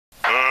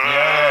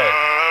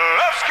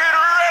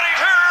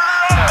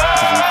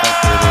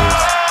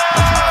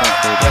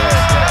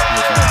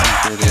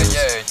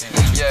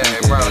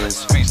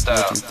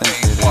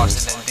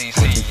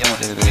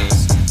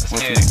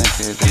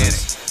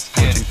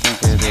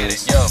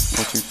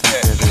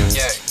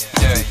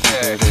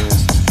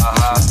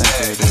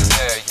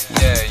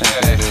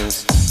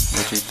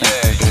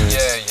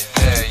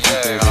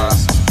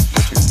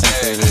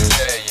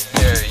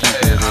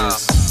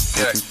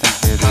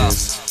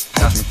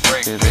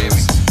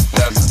baby.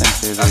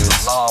 That's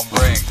a long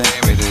break,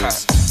 baby.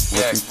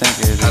 Yeah, that's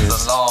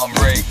a long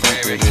break,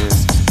 baby.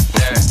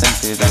 Yeah,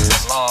 that's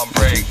a long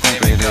break,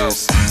 baby. Go.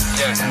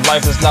 Yeah.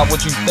 Life is not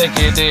what you think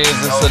it is.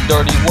 It's a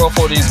dirty world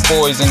for these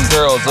boys and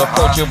girls.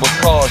 Approach it with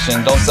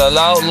caution. Don't sell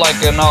out like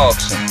an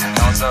auction.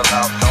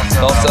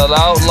 Don't sell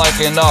out like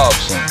an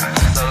auction.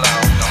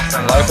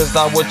 Life is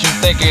not what you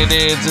think it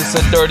is. It's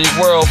a dirty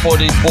world for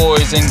these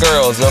boys and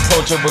girls.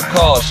 Approach it with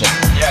caution.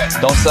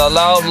 Don't sell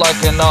out like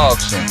an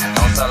auction.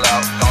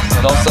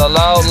 Don't sell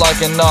out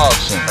like an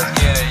auction.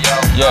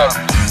 Yeah.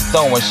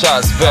 Throwing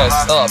shots,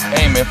 vest up,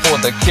 aiming for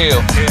the kill.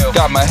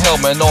 Got my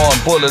helmet on,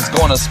 bullets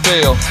gonna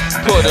spill.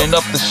 Putting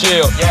up the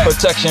shield,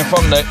 protection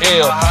from the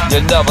ill.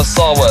 You never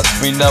saw us,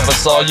 we never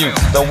saw you.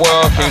 The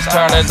world keeps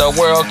turning, the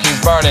world keeps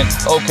burning.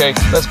 Okay,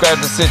 let's grab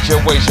the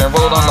situation,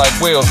 rolling like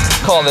wheels.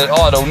 Call it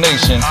Auto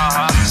Nation.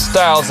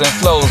 Styles and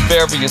flows,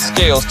 various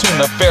skills, too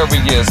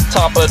nefarious.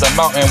 Top of the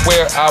mountain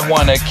where I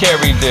wanna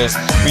carry this.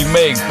 We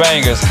make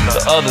bangers,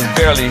 the others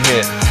barely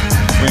hit.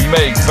 We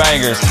make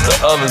bangers, the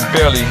others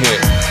barely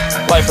hit.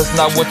 Life is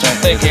not what you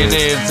think it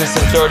is. It's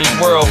a dirty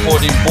world for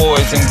these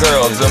boys and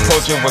girls.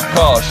 Approach it with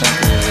caution.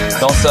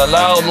 Don't sell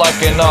out like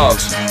an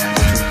auction.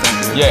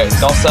 Yeah,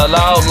 don't sell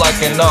out like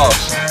an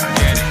auction.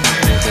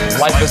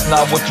 Life is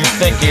not what you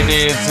think it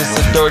is. It's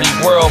a dirty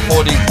world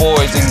for these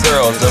boys and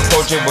girls.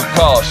 Approach it with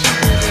caution.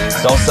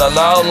 Don't sell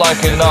out like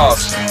an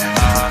auction.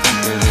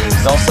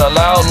 Don't sell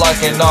out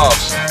like an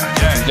auction.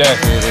 Yeah,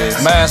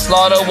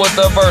 manslaughter with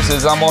the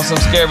verses. I'm on some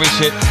scary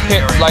shit.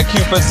 Hit like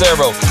Cupid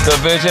Zero,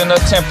 division of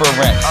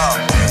temperance.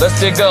 Let's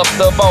dig up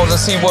the bones and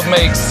see what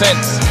makes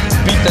sense.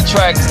 Beat the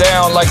track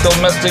down like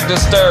domestic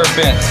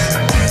disturbance.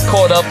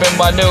 Caught up in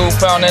my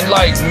newfound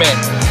enlightenment.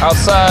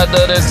 Outside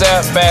of this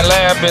app, man,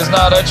 lab is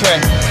not a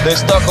trend. They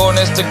stuck on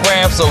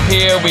Instagram, so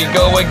here we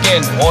go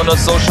again. On the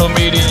social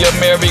media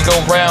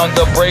merry-go-round,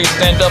 the brave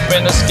stand up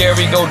and the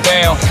scary go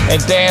down.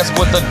 And dance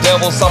with the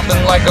devil, something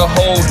like a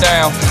hold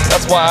down.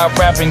 That's why I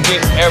rap and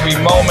get every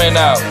moment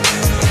out.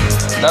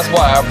 That's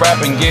why I rap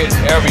and get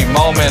every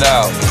moment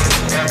out.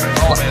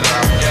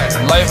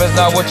 Life is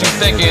not what you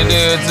think it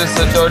is. It's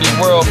a dirty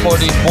world for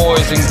these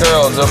boys and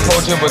girls.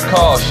 Approach it with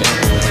caution.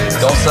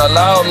 Don't sell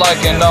out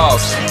like an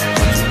auction.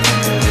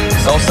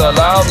 Don't sell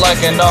out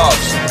like an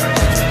auction.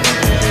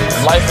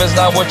 Life is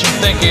not what you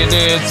think it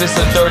is. It's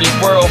a dirty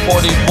world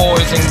for these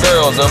boys and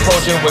girls.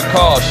 Approach it with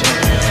caution.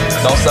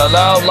 Don't sell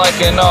out like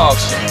an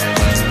auction.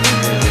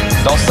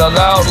 Don't sell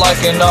out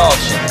like an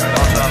auction.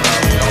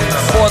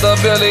 For the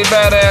Billy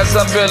Badass,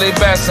 I'm Billy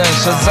Bassin.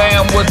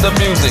 Shazam with the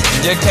music,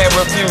 you can't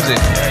refuse it.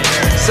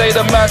 Say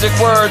the magic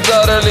words,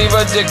 utterly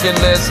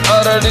ridiculous,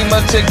 utterly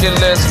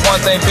meticulous.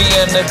 One thing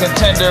being a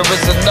contender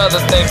is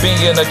another thing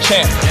being a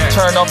champ.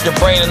 Turn off your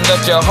brain and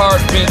let your heart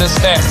beat a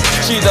stamp.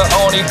 She the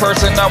only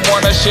person I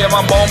wanna share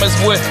my moments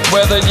with.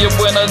 Whether you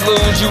win or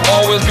lose, you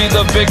always be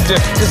the victor.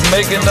 Just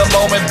making the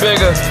moment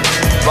bigger.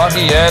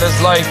 Rocky at his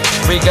life,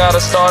 we gotta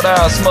start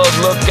out smug.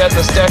 Look at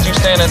the statue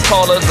standing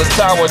tall as a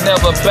tower.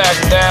 Never back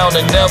down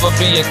and never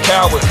be a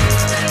coward.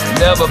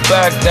 Never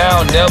back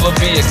down, never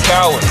be a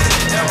coward.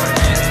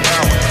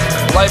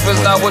 Life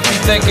is not what you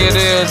think it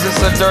is.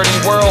 It's a dirty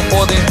world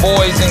for these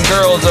boys and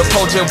girls.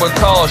 Approach it with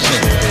caution.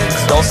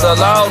 Don't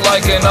sell out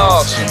like an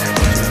auction.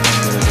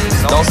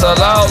 Don't sell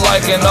out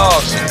like an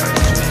auction.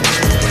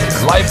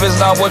 Life is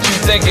not what you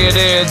think it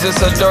is.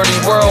 It's a dirty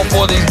world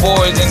for these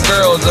boys and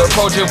girls.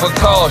 Approach it with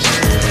caution.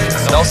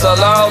 Don't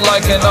sell out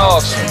like an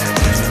auction.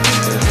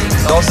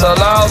 Don't sell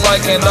out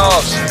like an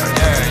auction.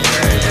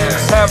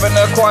 Having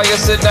a quiet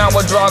sit down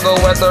with Drago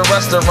at the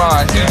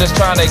restaurant. He just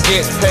trying to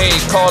get paid,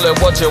 call it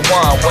what you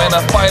want. When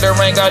a fighter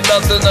ain't got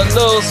nothing to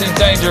lose, he's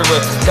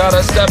dangerous.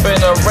 Gotta step in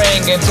the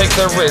ring and take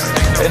the risk.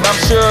 And I'm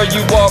sure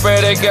you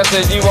already guessed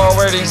it. You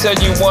already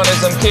said you wanted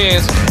some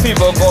kids.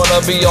 People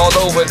gonna be all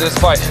over this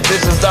fight.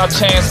 This is our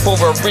chance for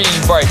a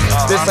rewrite.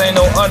 This ain't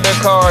no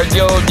undercard,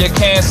 yo. You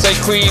can't say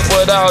Creed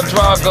without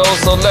Drago,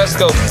 so let's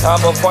go.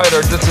 I'm a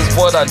fighter, this is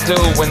what I do,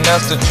 and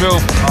that's the truth.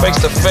 Face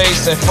to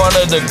face in front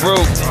of the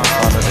group.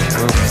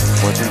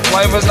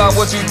 Life is not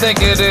what you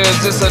think it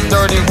is. It's a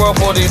dirty world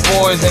for these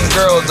boys and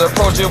girls.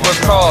 Approach it with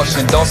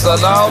caution. Don't sell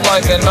out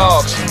like an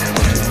auction.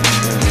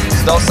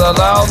 Don't sell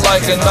out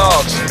like an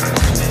auction.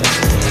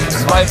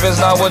 Life is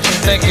not what you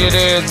think it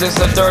is. It's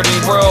a dirty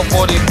world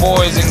for these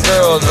boys and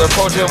girls.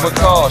 Approach it with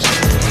caution.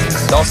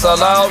 Don't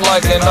sell out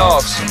like an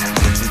auction.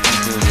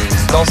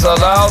 Don't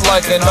sell out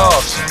like an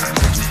auction.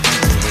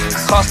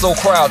 Hostile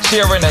crowd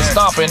cheering and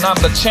stomping. I'm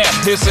the champ,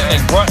 hissing and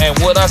grunting.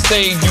 What I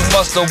say you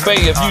must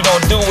obey. If you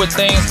don't do it,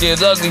 things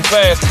get ugly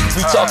fast.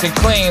 We talking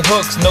clean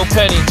hooks, no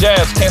petty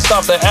jabs. Can't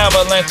stop the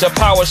avalanche of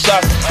power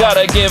shots.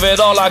 Gotta give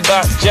it all I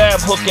got.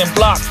 Jab, hook, and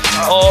block.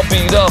 All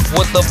beat up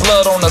with the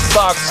blood on the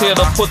socks. Here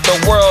to put the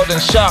world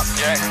in shock.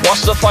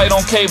 Watch the fight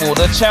on cable.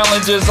 The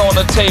challenge is on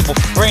the table.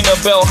 Bring the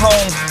bell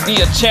home. Be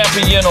a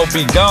champion or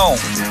be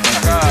gone.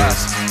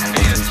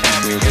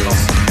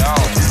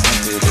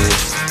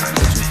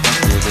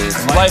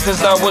 Life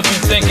is not what you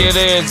think it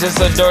is. It's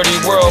a dirty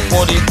world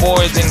for these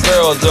boys and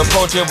girls.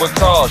 Approach it with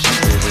caution.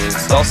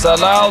 Don't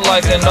sell out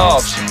like an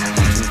auction.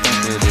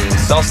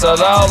 Don't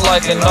sell out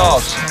like an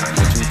auction.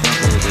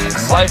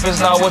 Life is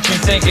not what you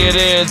think it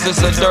is. It's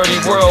a dirty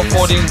world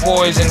for these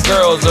boys and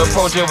girls.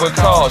 Approach it with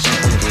caution.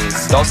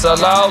 Don't sell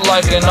out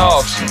like an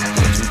auction.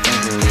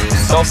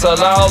 Don't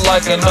sell out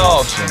like an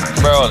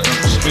auction. Maryland,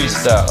 street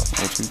style.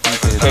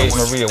 Paige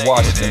Maria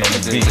Washington on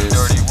the beat.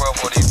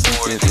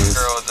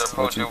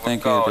 What you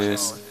think it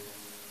is?